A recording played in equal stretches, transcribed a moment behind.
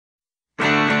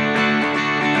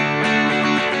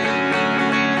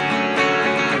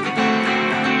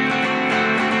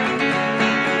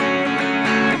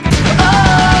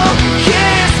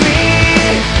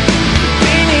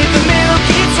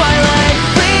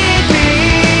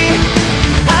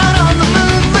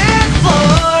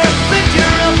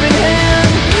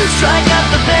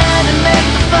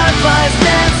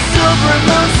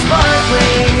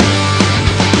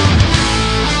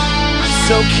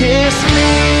kiss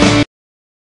me.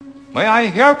 May I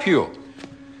help you?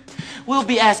 We'll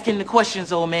be asking the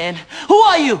questions, old man. Who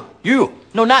are you? You.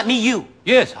 No, not me, you.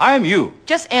 Yes, I am you.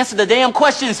 Just answer the damn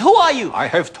questions. Who are you? I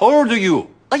have told you.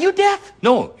 Are you deaf?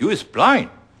 No, you is blind.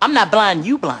 I'm not blind,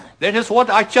 you blind. That is what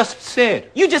I just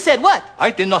said. You just said what? I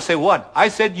did not say what. I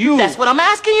said you. That's what I'm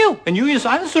asking you. And you is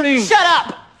answering. Shut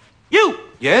up. You.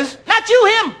 Yes? Not you,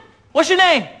 him. What's your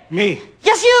name? Me.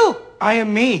 Yes, you. I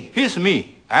am me. He's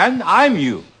me. And I'm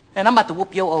you. And I'm about to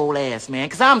whoop your old ass, man,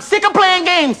 because I'm sick of playing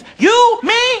games. You,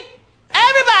 me,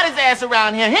 everybody's ass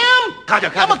around here. Him? I'm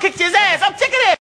going to kick his ass. I'm sick of this.